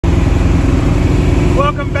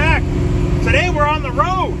welcome back. Today we're on the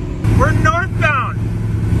road. We're northbound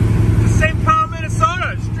to St. Paul,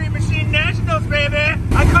 Minnesota. Street Machine Nationals, baby.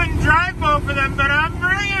 I couldn't drive both of them, but I'm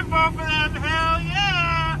bringing both of them. Hell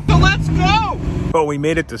yeah. So let's go. Well, we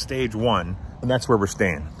made it to stage 1, and that's where we're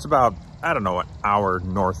staying. It's about, I don't know, an hour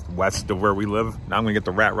northwest of where we live. Now I'm gonna get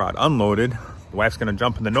the Ratrod unloaded. The wife's gonna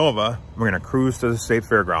jump in the Nova. We're gonna cruise to the state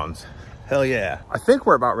fairgrounds. Hell yeah. I think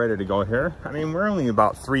we're about ready to go here. I mean, we're only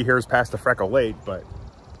about 3 hairs past the Freckle Lake, but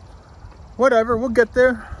whatever, we'll get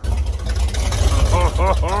there.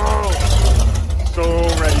 So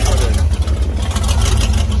ready for this.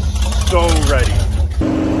 So ready.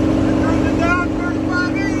 Cruising down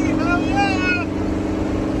 35E, hell yeah!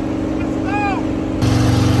 Let's go!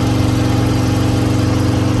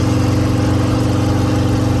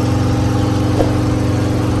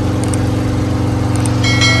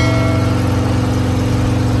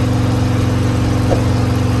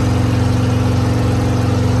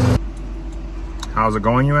 How's it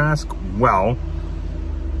going, you ask? Well,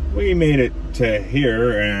 we made it to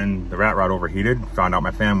here and the Ratrod overheated. Found out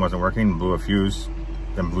my fan wasn't working, blew a fuse,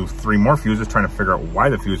 then blew 3 more fuses trying to figure out why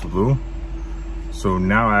the fuse blew. So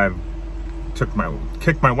now I've kicked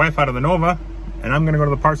my wife out of the Nova, and I'm gonna go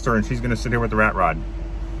to the parts store and she's gonna sit here with the Ratrod.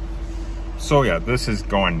 So yeah, this is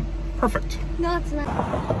going perfect. No, it's not.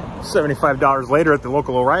 $75 later at the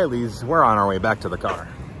local O'Reilly's, we're on our way back to the car.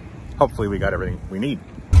 Hopefully we got everything we need.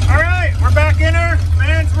 All right, we're back in her.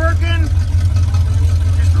 Fan's working.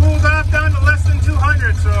 Just cooled off down to less than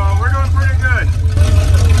 200, so we're doing pretty good.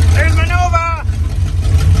 There's my Nova.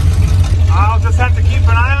 I'll just have to keep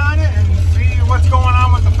an eye on it and see what's going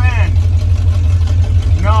on with the fan.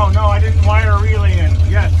 No, I didn't wire a relay in.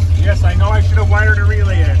 Yes, I know I should have wired a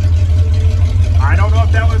relay in. I don't know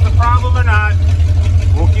if that was the problem or not.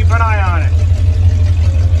 We'll keep an eye on it.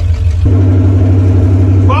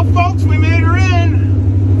 Well, folks, we made her in.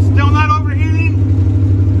 Still not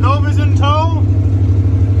overheating. Nova's in tow.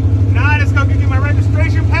 Now I just gotta get my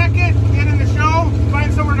registration packet, get in the show,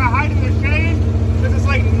 find somewhere to hide in the shade, because it's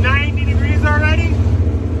like 90 degrees already.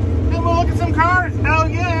 Then we'll look at some cars. Hell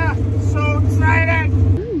yeah. So excited.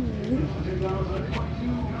 Ooh,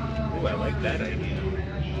 I like that idea.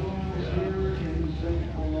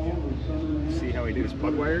 See how he did his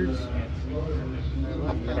plug wires? You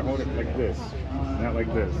gotta hold it like this, not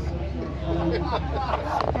like this.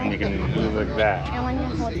 And you can do it like that. I want to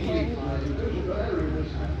hold it.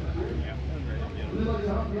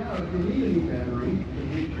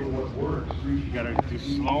 You gotta do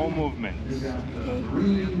slow movements. Dada,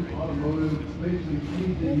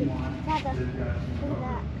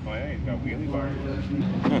 Oh yeah, he's got wheelie bars.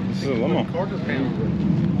 This is a limo.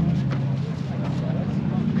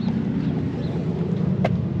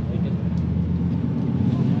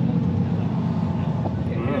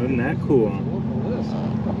 Isn't that cool?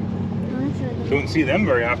 Don't see them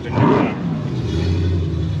very often, do you?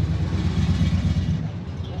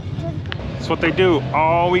 That's what they do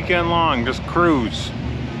all weekend long, just cruise.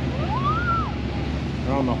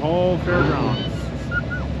 Around the whole fairgrounds.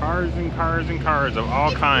 Cars and cars and cars of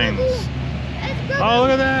all kinds. Oh, look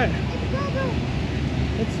at that!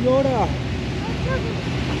 It's Yoda!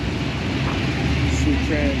 Sweet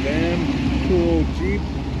Trans Am, cool Jeep.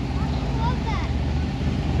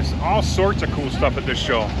 There's all sorts of cool stuff at this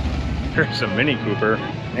show. Here's a Mini Cooper.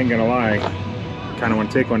 Ain't gonna lie, kind of want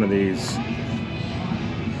to take one of these.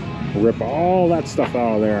 Rip all that stuff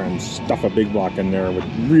out of there and stuff a big block in there with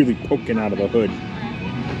really poking out of the hood.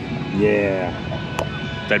 Yeah,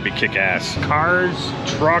 that'd be kick-ass. Cars,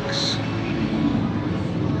 trucks,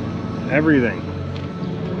 everything.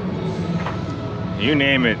 You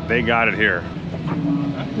name it, they got it here.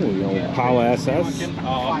 Ooh, the old Pala SS.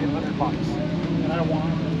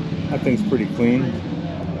 That thing's pretty clean.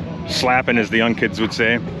 Slapping, as the young kids would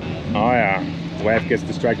say. Oh yeah, wife gets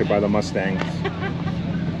distracted by the Mustangs.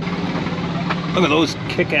 Look at those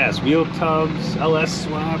kick-ass wheel tubs, LS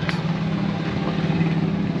swapped.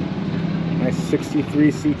 Nice 63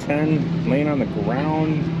 C10 laying on the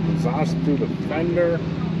ground, exhaust through the fender.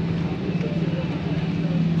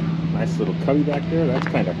 Nice little cubby back there, that's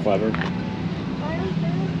kind of clever.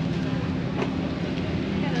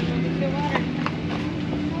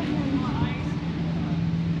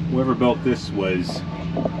 Whoever built this was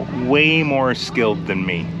way more skilled than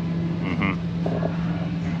me.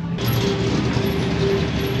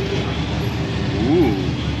 Ooh.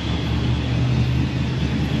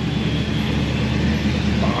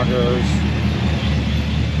 Boggers.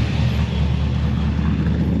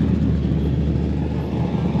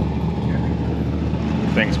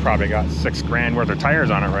 Thing's probably got $6 grand worth of tires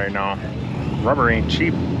on it right now. Rubber ain't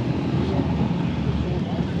cheap.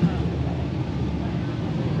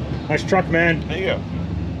 Nice truck, man. There you go.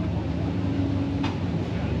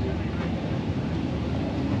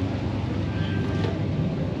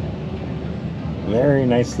 Very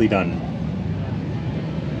nicely done.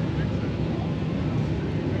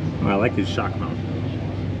 I like his shock mount.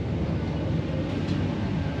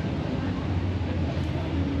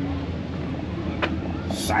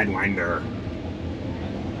 Sidewinder.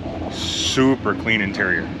 Super clean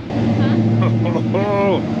interior.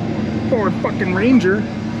 Oh, Ford fucking Ranger.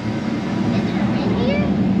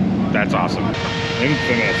 That's awesome.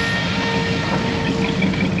 Infamous.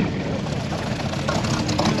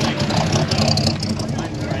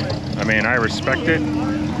 I mean, I respect it.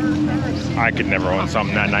 I could never own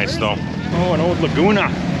something that nice though. Oh, an old Laguna.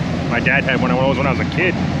 My dad had one of those when I was a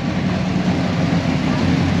kid.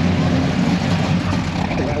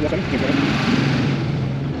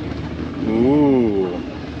 Ooh.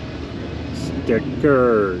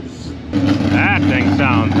 Stickers. That thing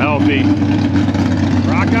sounds healthy.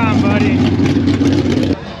 Rock on, buddy.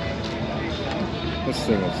 This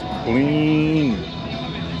thing is clean.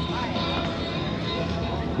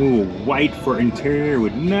 Ooh, white for interior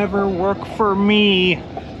would never work for me.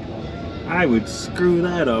 I would screw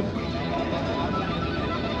that up.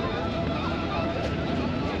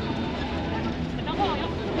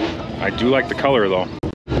 I do like the color though.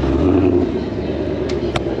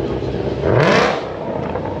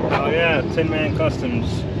 Oh yeah, Tin Man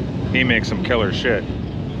Customs. He makes some killer shit.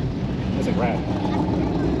 This is rad.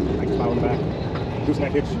 I can plow in the back.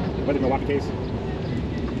 Gooseneck hitch, weathered Milwaukee case.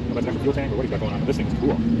 That's not a fuel tank or what he's got going on, but this thing's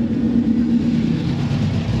cool.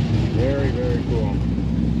 Very, very cool.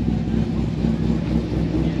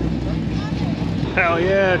 Hell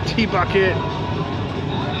yeah, T-Bucket.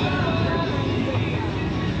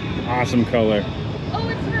 Awesome color. Oh,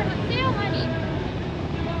 it's for sale, honey.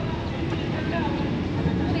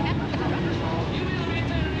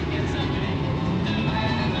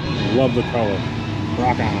 Love the color.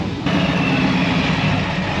 Rock on.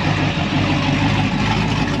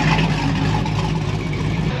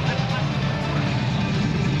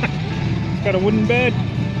 Got a wooden bed.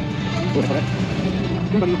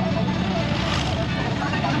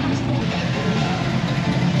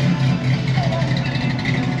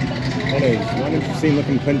 That is one interesting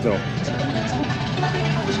looking Pinto.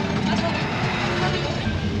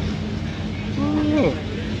 Oh,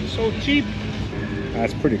 so cheap.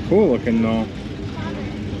 That's pretty cool looking though.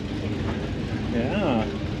 Yeah.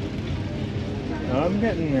 I'm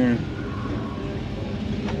getting there.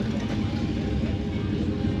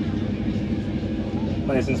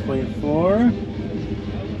 License plate 4.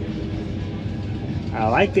 I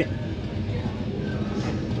like it.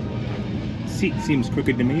 Seat seems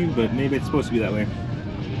crooked to me, but maybe it's supposed to be that way.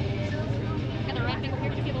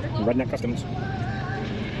 Redneck Customs.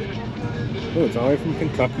 Oh, it's all the way from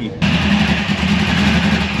Kentucky.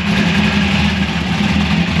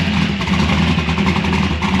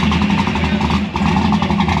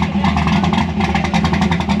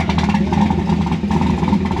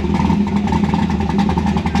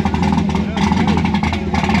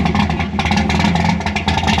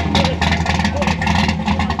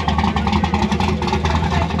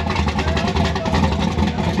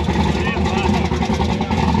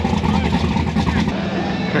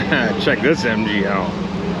 Check this MG out.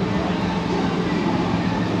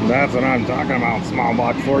 That's what I'm talking about. Small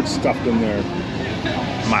block Ford stuffed in there.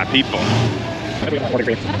 My people.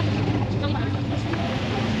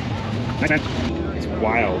 It's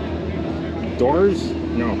wild. Doors?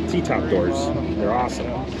 No, T-top doors. They're awesome.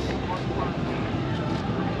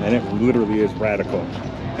 And it literally is radical.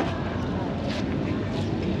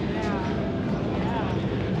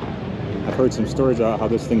 I've heard some stories about how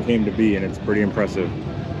this thing came to be, and it's pretty impressive.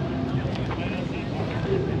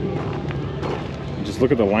 Just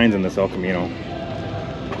look at the lines in this El Camino.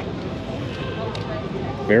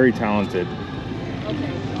 Very talented.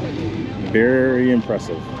 Very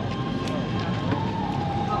impressive.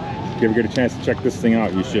 If you ever get a chance to check this thing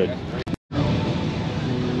out, you should.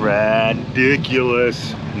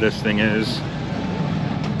 Ridiculous this thing is.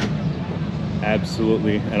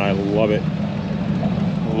 Absolutely, and I love it.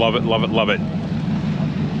 Love it, love it, love it.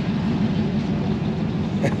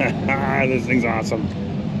 This thing's awesome.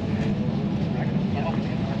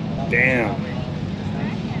 Damn.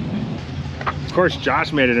 Of course,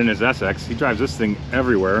 Josh made it in his SX. He drives this thing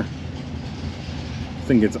everywhere. This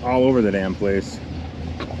thing gets all over the damn place.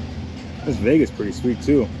 This Vega's pretty sweet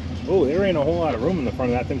too. Oh, there ain't a whole lot of room in the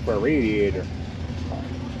front of that thing for a radiator.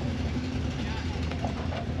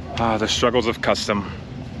 Ah, the struggles of custom.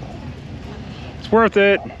 It's worth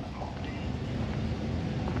it.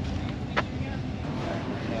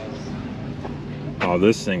 Oh,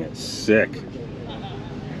 this thing is sick.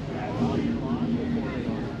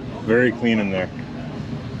 Very clean in there.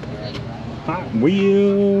 Hot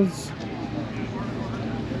Wheels.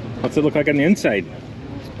 What's it look like on the inside?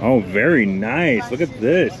 Oh, very nice. Look at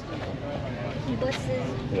this.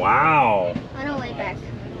 Wow. On the way back.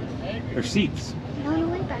 There's seats. On the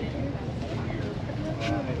way back.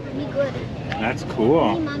 Be good. That's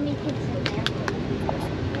cool. Mommy can sit there.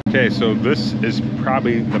 Okay, so this is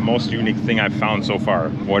probably the most unique thing I've found so far.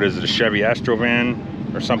 What is it, a Chevy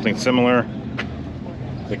Astrovan or something similar?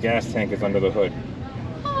 The gas tank is under the hood.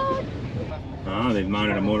 Oh, they've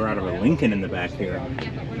mounted a motor out of a Lincoln in the back here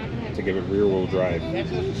to give it rear-wheel drive.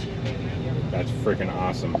 That's freaking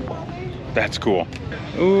awesome. That's cool.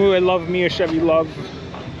 Ooh, I love me a Chevy Love.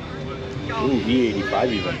 Ooh,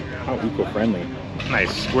 E85 even. How eco-friendly.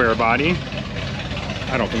 Nice square body.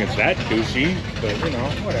 I don't think it's that douchey, but you know,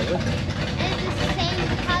 whatever. It's the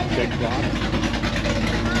same color. Big block.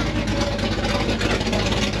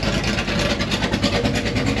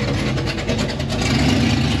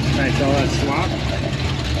 Nice, all that swap.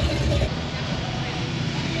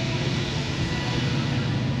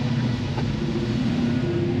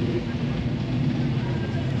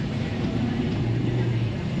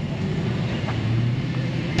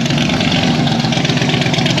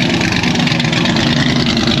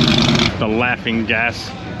 The laughing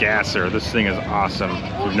gasser. This thing is awesome.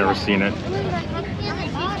 We've never seen it.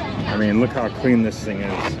 I mean, look how clean this thing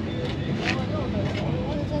is.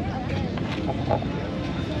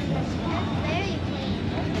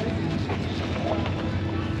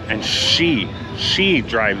 And she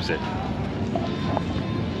drives it.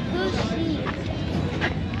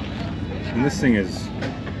 And this thing is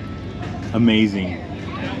amazing.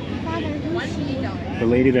 The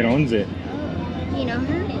lady that owns it. You know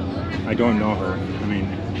her? I don't know her. I mean,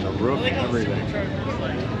 the roof, everything.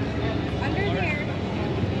 Under there.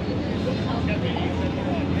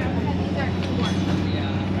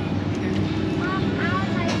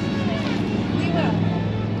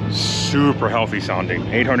 Super healthy sounding.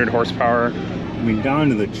 800 horsepower. I mean, down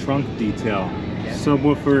to the trunk detail.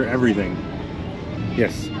 Subwoofer, everything.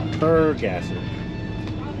 Yes, per gasser.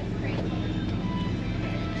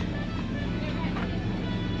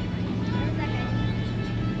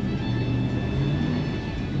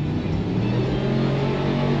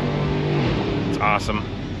 Awesome.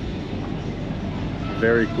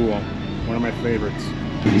 Very cool. One of my favorites.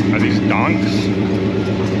 Are these donks?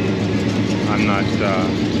 I'm not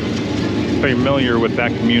familiar with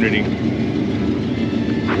that community.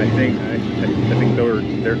 I think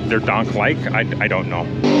they're donk-like. I don't know.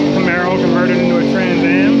 Camaro converted into a Trans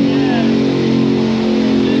Am.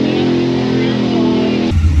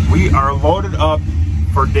 We are loaded up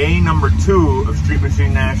for day number 2 of Street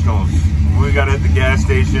Machine Nationals. We got to hit the gas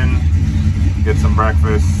station. Get some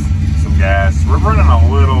breakfast, some gas. We're running a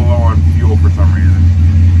little low on fuel for some reason.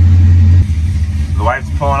 The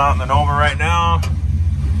wife's pulling out in the Nova right now.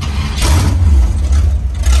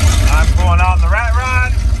 I'm pulling out in the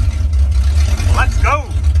Ratrod. Let's go!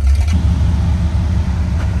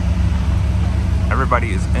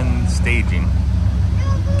 Everybody is in staging.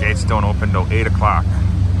 Gates don't open till 8 o'clock.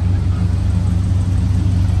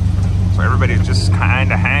 So everybody's just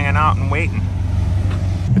kind of hanging out and waiting.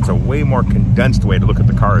 It's a way more condensed way to look at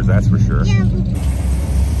the cars, that's for sure. Yeah.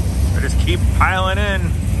 They just keep piling in.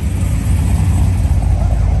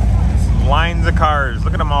 Just lines of cars.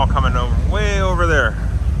 Look at them all coming over, way over there.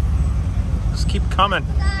 Just keep coming.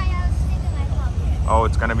 Oh,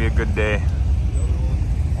 it's gonna be a good day.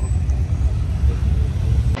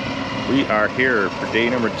 We are here for day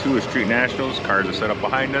number 2 of Street Nationals. Cars are set up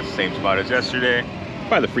behind us, same spot as yesterday.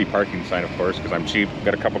 By the free parking sign, of course, because I'm cheap.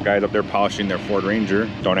 Got a couple guys up there polishing their Ford Ranger.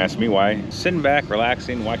 Don't ask me why. Sitting back,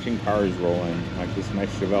 relaxing, watching cars rolling. Like this nice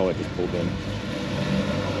Chevelle I just pulled in.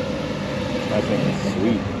 That thing is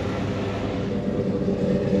sweet.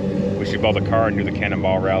 We should build a car and do the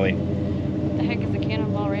Cannonball Rally. What the heck is a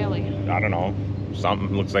Cannonball Rally? I don't know.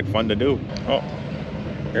 Something looks like fun to do. Oh,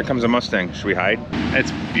 here comes a Mustang. Should we hide?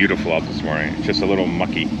 It's beautiful out this morning. It's just a little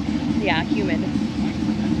mucky. Yeah, humid.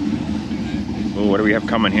 Ooh, what do we have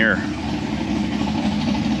coming here? Ooh,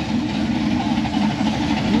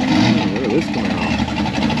 look at this coming out.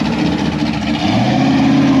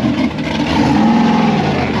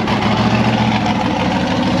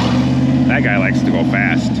 That guy likes to go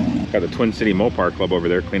fast. Got the Twin City Mopar Club over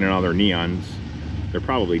there cleaning all their neons. They're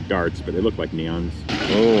probably darts, but they look like neons.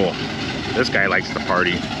 Oh, this guy likes to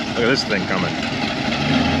party. Look at this thing coming.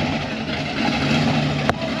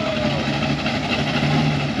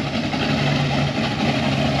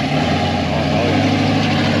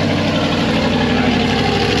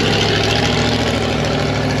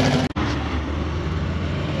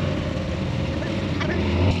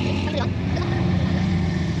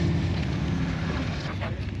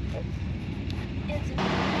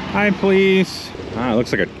 Hi, police. Ah, it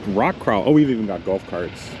looks like a rock crawl. Oh, we've even got golf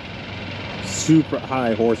carts. Super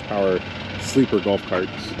high horsepower sleeper golf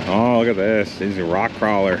carts. Oh, look at this. This is a rock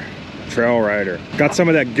crawler. Trail rider. Got some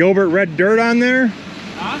of that Gilbert red dirt on there?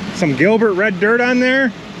 Huh? Some Gilbert red dirt on there?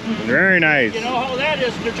 Very nice. You know how that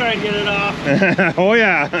is to try and get it off. Oh,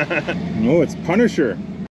 yeah. Oh, it's Punisher.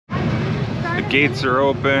 The gates are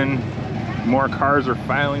open. More cars are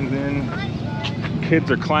filing in.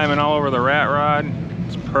 Kids are climbing all over the Ratrod.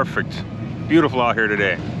 It's perfect. Beautiful out here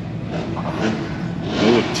today.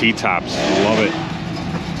 Ooh, T-tops. Love it.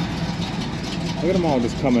 Look at them all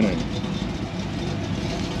just coming in.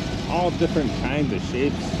 All different kinds of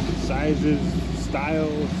shapes, sizes,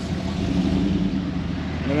 styles.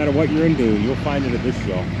 No matter what you're into, you'll find it at this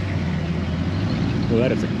show. Well,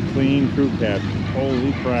 that is a clean crew cab.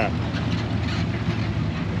 Holy crap.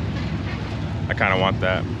 I kind of want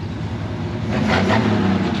that.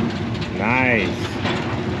 Nice.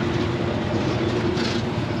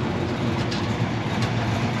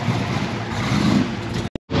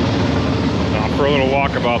 Now for a little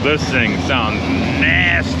walkabout, this thing sounds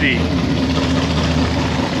nasty.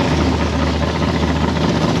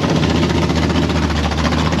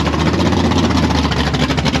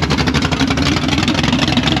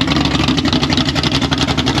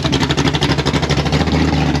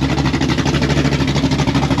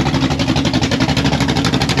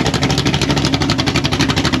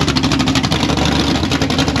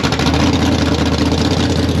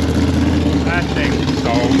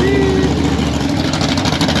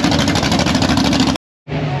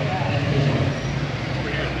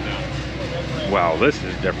 Wow, this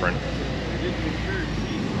is different.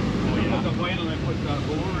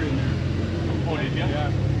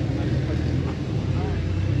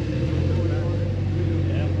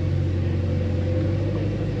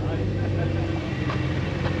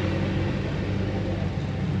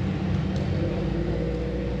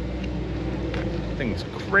 Thing's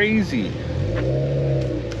crazy.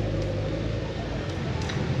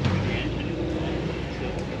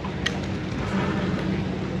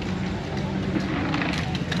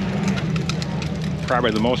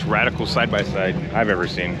 Probably the most radical side-by-side I've ever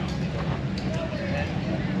seen.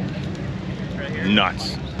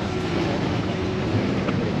 Nuts.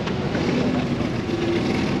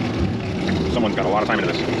 Someone's got a lot of time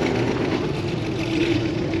into this.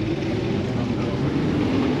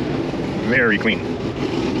 Very clean.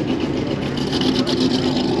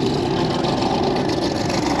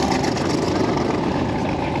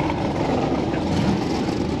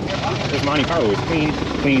 This Monte Carlo is clean,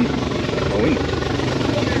 clean, clean.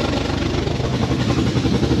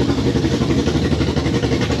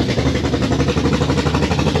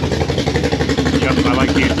 Yep, I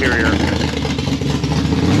like the interior.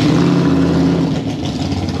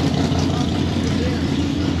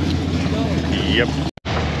 Yep.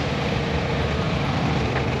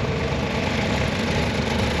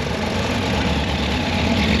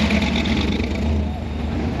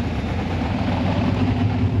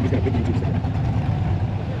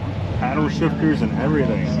 Paddle shifters and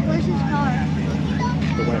everything. Where's his car?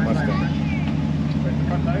 The white Mustang.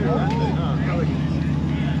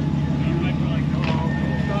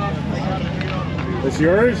 This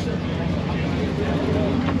yours?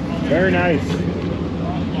 Very nice.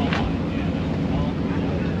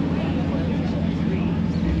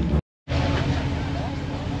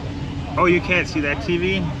 Oh, you can't see that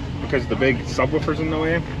TV because the big subwoofer's in the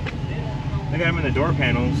way. They got them in the door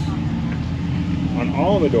panels on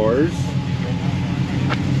all the doors.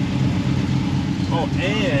 Oh,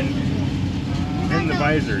 and in the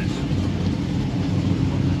visors.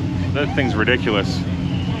 That thing's ridiculous.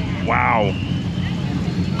 Wow.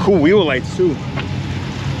 Cool wheel lights too.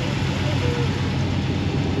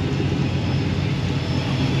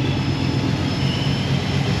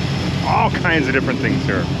 All kinds of different things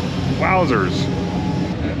here. Wowzers.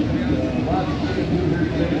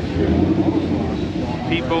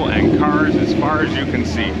 People and cars as far as you can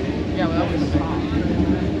see. Yeah, well, that was...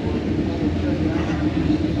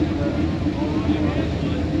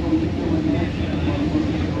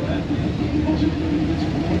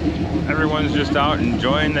 Everyone's just out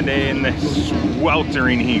enjoying the day in the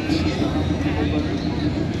sweltering heat.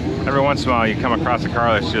 Every once in a while you come across a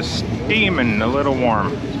car that's just steaming a little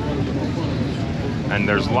warm. And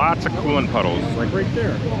there's lots of coolant puddles, like right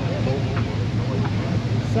there.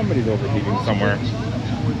 Somebody's overheating somewhere.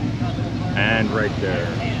 And right there.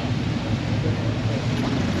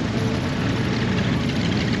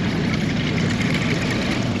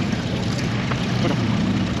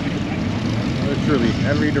 Literally,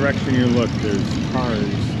 every direction you look, there's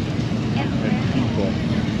cars and people.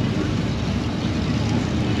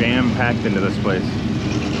 jam-packed into this place.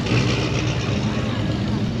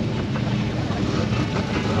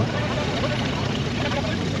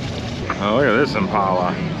 Oh, look at this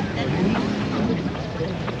Impala.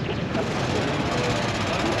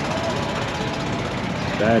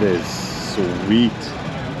 That is sweet.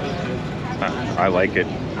 I like it.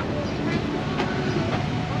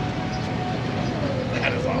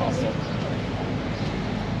 That is awesome.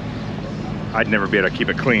 I'd never be able to keep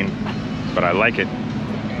it clean, but I like it.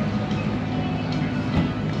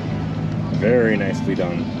 Very nicely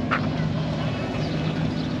done.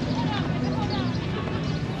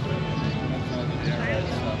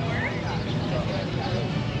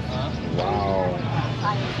 Wow.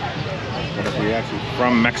 What if we actually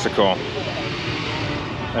from Mexico?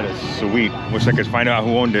 That is sweet. Wish I could find out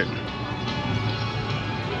who owned it.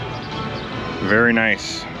 Very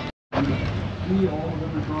nice.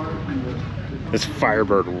 This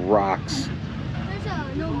Firebird rocks. There's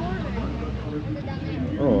a no motor.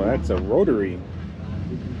 Oh, that's a rotary.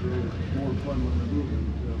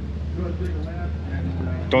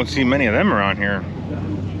 Don't see many of them around here.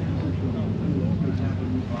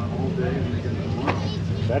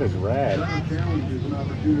 That is rad.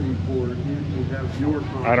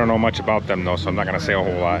 I don't know much about them though, so I'm not gonna say a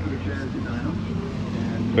whole lot.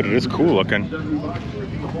 But it is cool looking.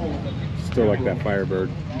 Still like that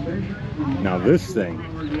Firebird. Now this thing,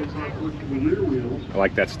 I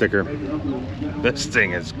like that sticker. This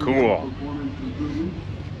thing is cool.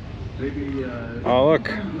 Oh look,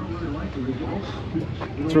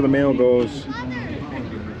 that's where the mail goes.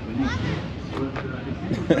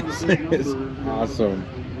 This thing is awesome.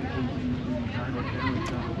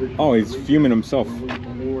 Oh, he's fuming himself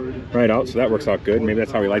right out, so that works out good. Maybe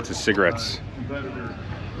that's how he lights his cigarettes.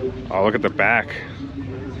 Oh, look at the back.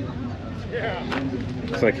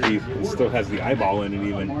 Looks like he still has the eyeball in it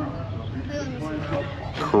even.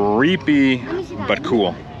 Creepy, but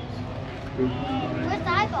cool. Where's the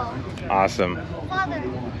eyeball? Awesome. Father.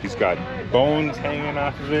 He's got bones hanging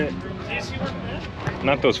off of it.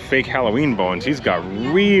 Not those fake Halloween bones. He's got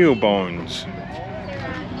real bones.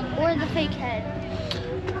 Or the fake head.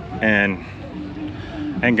 And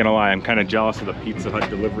I ain't gonna lie, I'm kind of jealous of the Pizza Hut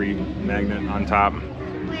delivery magnet on top. Wait,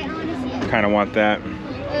 I want to see it. Kind of want that.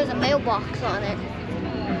 There's a mailbox on it.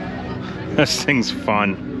 This thing's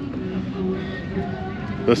fun.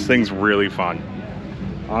 This thing's really fun.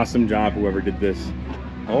 Awesome job, whoever did this.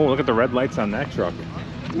 Oh, look at the red lights on that truck.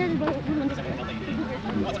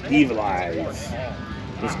 Evil eyes.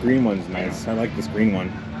 This green one's nice. I like this green one.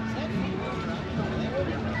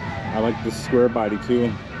 I like this square body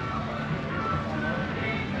too.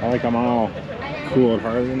 I like them all. Cool at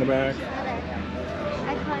Harley in the back.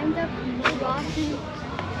 I climbed up the boxes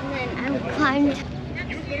and then I climbed.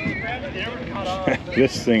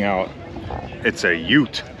 This thing out. It's a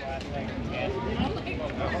Ute.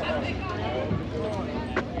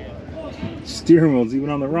 Steering wheel's even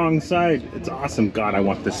on the wrong side. It's awesome. God, I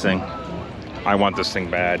want this thing. I want this thing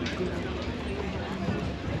bad.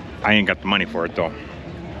 I ain't got the money for it though.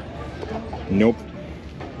 Nope.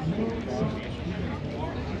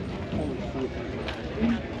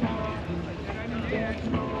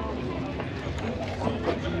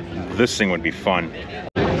 This thing would be fun.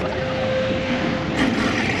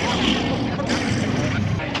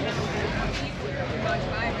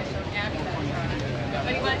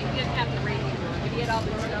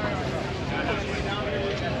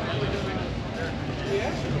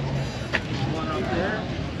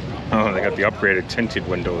 Oh, they got the upgraded tinted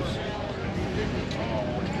windows.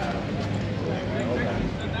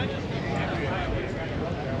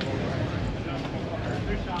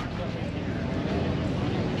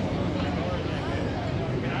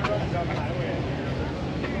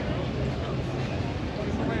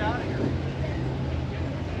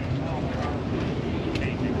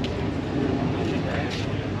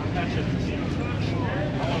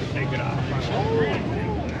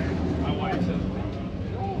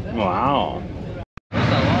 Wow.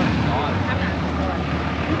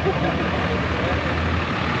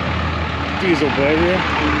 Diesel baby.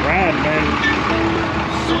 Rad, man.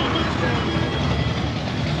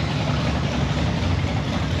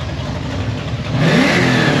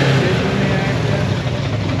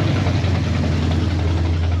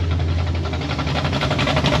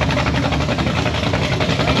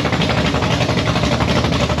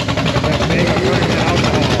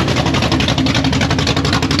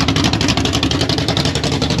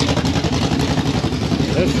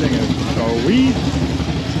 This thing is sweet.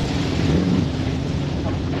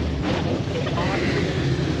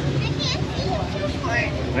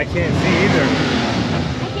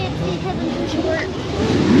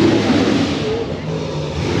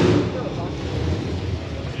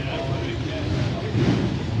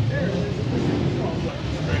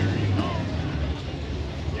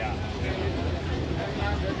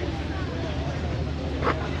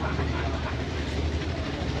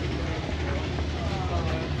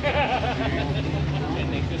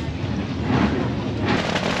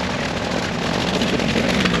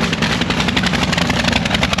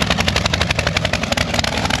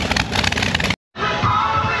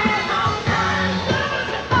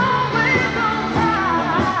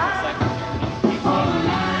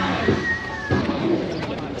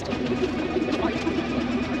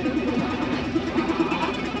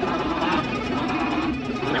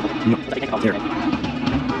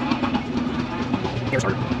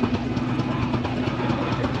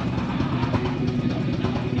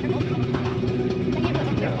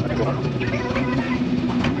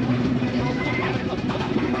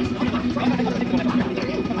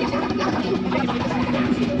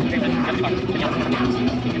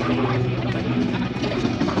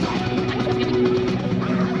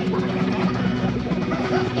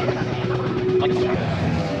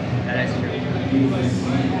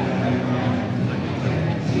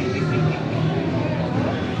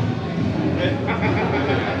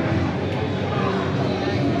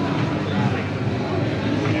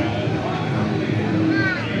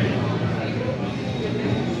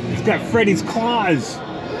 Freddy's claws.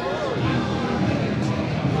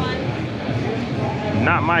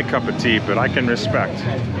 Not my cup of tea, but I can respect.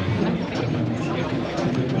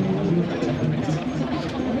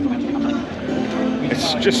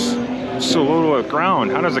 It's just so low to the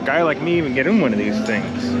ground. How does a guy like me even get in one of these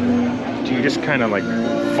things? Do you just kind of like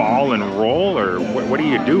fall and roll, or what do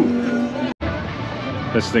you do?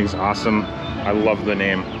 This thing's awesome. I love the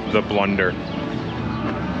name, the Blunder.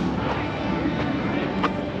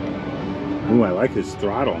 Ooh, I like his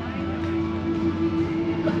throttle.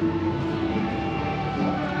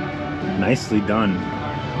 Nicely done.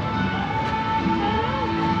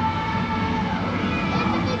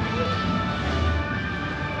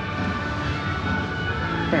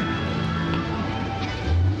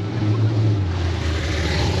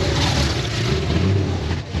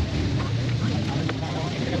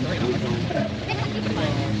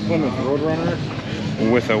 Plymouth Roadrunner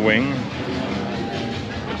with a wing.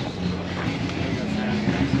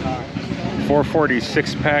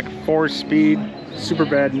 446 pack, 4-speed, super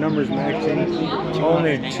bad numbers matching.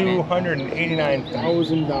 Only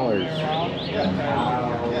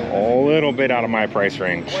 $289,000. A little bit out of my price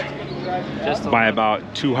range. Just by about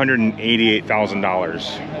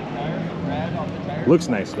 $288,000. Looks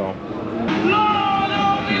nice though.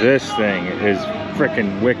 This thing is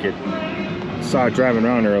freaking wicked. Saw it driving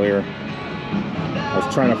around earlier. I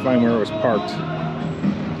was trying to find where it was parked.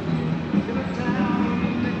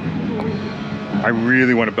 I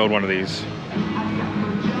really want to build one of these.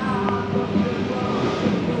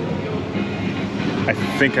 I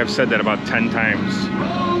think I've said that about 10 times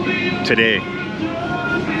today.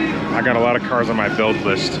 I got a lot of cars on my build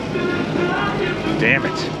list. Damn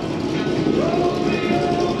it.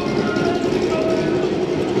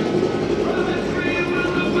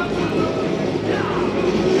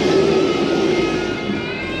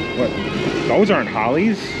 What? Those aren't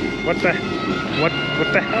Hollies? What the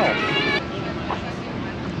hell?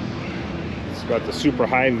 It's got the super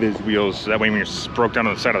high vis wheels, so that way when you're broke down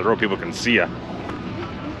on the side of the road, people can see you.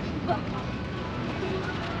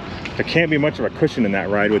 There can't be much of a cushion in that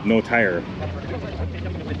ride with no tire.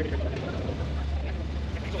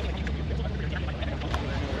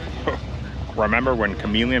 Remember when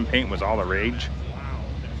chameleon paint was all the rage?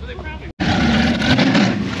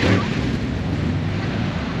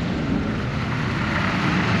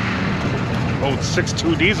 Old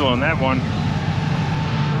 6.2 diesel in that one.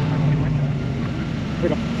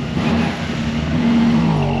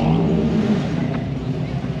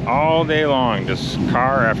 All day long, just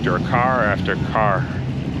car after car after car.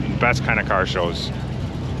 Best kind of car shows.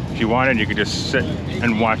 If you wanted, you could just sit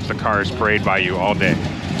and watch the cars parade by you all day.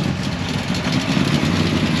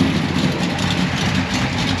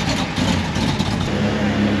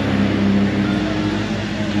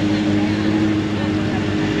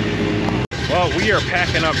 Well, we are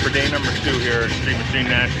packing up for day number 2 here at Street Machine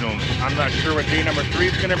National. I'm not sure what day number 3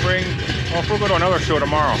 is going to bring. Well, if we'll go to another show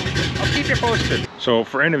tomorrow, I'll keep you posted. So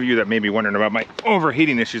for any of you that may be wondering about my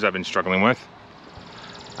overheating issues I've been struggling with,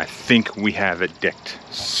 I think we have it dicked.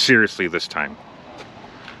 Seriously this time.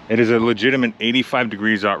 It is a legitimate 85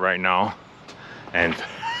 degrees out right now. And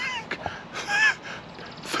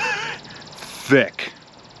thick.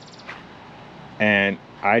 And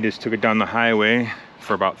I just took it down the highway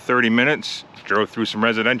for about 30 minutes, drove through some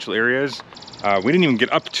residential areas. We didn't even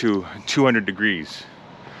get up to 200 degrees.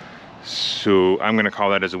 So I'm gonna call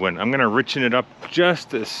that as a win. I'm gonna richen it up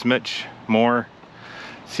just a smidge more.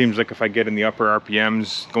 Seems like if I get in the upper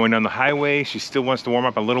RPMs going down the highway, she still wants to warm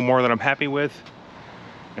up a little more than I'm happy with.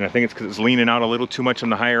 And I think it's because it's leaning out a little too much on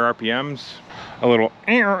the higher RPMs. A little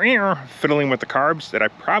fiddling with the carbs that I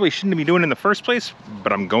probably shouldn't be doing in the first place,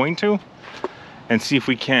 but I'm going to. And see if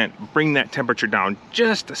we can't bring that temperature down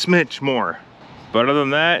just a smidge more. But other than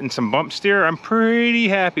that and some bump steer, I'm pretty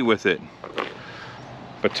happy with it.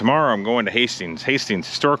 But tomorrow I'm going to Hastings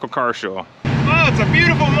Historical Car Show. Well, it's a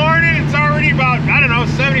beautiful morning. It's already about, I don't know,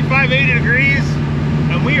 75, 80 degrees.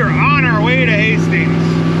 And we are on our way to Hastings.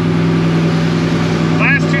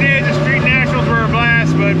 Last 2 days of Street Nationals were a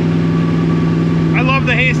blast, but I love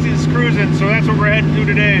the Hastings Cruise In, so that's what we're heading to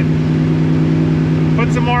today.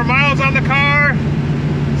 Put some more miles on the car,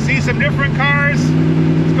 see some different cars.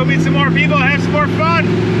 Let's go meet some more people, have some more fun.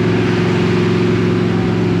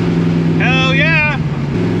 Hell yeah.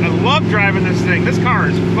 I love driving this thing. This car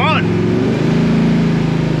is fun.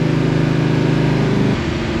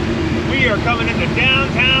 We are coming into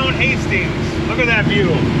downtown Hastings. Look at that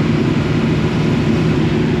view.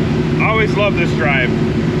 Always love this drive.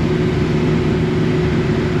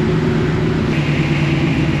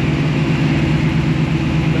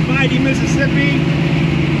 The mighty Mississippi.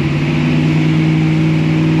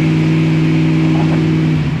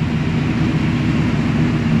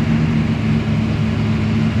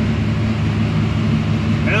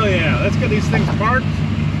 let's get these things parked.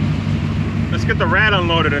 Let's get the rat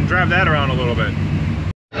unloaded and drive that around a little bit.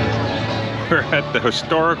 We're at the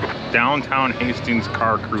historic downtown Hastings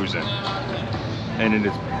car cruise in, and it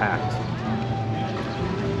is packed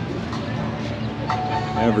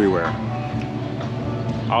everywhere.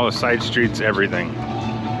 All the side streets, everything.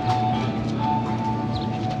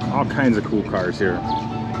 All kinds of cool cars here.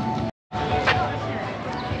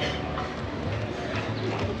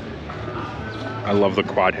 I love the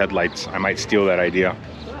quad headlights. I might steal that idea.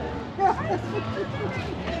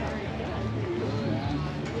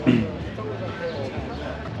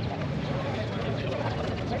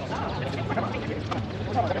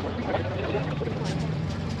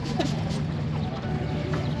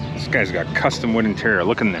 This guy's got custom wood interior.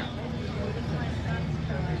 Look in there.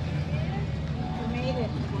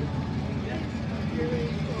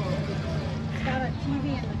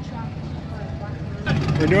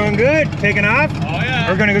 We're doing good. Taking off? Oh yeah.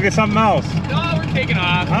 We're gonna go get something else. No, we're taking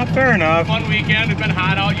off. Fair enough. Fun weekend. It's been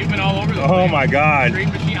hot out. You've been all over the place. Oh my God. Street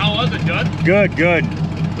machine. How was it? Good? Good, good.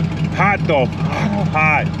 Hot though.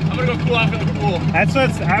 Hot. I'm gonna go cool off in the pool.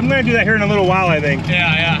 I'm gonna do that here in a little while, I think.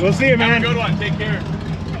 Yeah, yeah. We'll see you, man. Have a good one. Take care.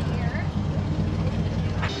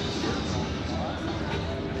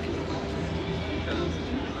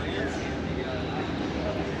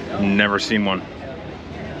 Never seen one.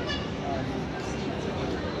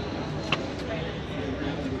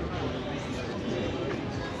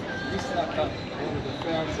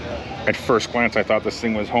 At first glance, I thought this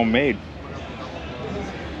thing was homemade.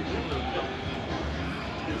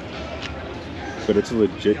 But it's a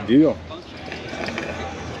legit deal.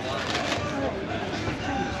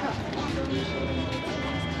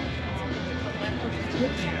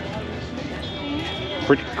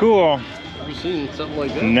 Pretty cool. Never seen something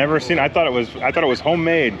like that. Never seen. I thought it was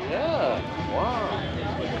homemade. Yeah. Wow.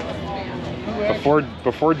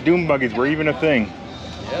 Before doom buggies were even a thing.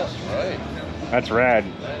 Yes, right. That's rad.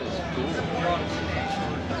 That is cool.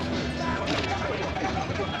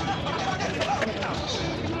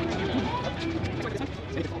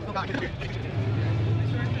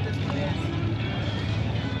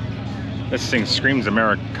 This thing screams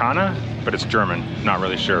Americana, but it's German. Not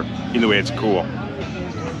really sure. Either way, it's cool.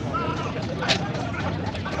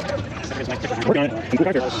 Working on it. And go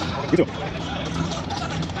back there. You too.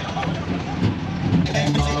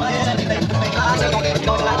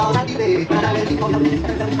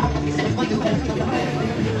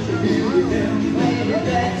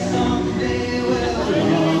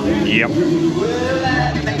 Yep.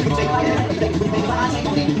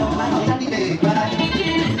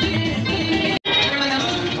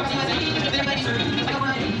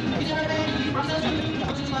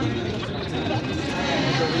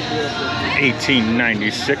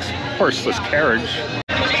 $18.96 horseless carriage.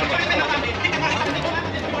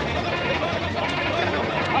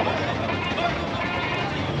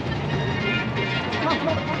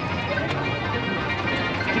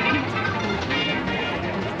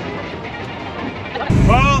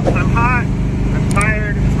 Well, I'm hot, I'm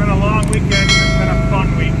tired, it's been a long weekend, it's been a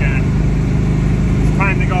fun weekend. It's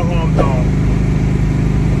time to go home though.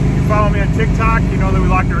 If you follow me on TikTok, you know that we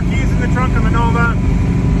locked our keys in the trunk of the Nova.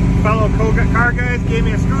 Fellow car guys gave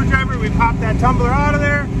me a screwdriver, we popped that tumbler out of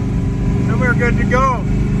there, and we're good to go.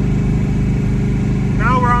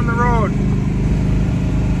 Now we're on the road.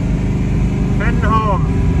 Heading home.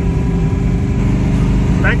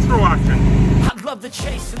 Thanks for watching. I love the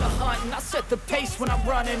chase and the hunt, and I set the pace when I'm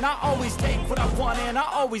running. I always take what I want and I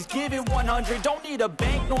always give it 100. Don't need a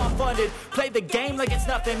bank, no I'm funded. Play the game like it's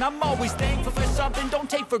nothing. I'm always thankful for something. Don't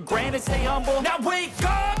take for granted, stay humble. Now wake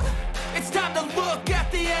up, it's time to look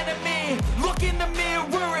at the enemy. Look in the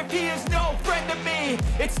mirror if he is no friend to me.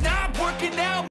 It's not working out.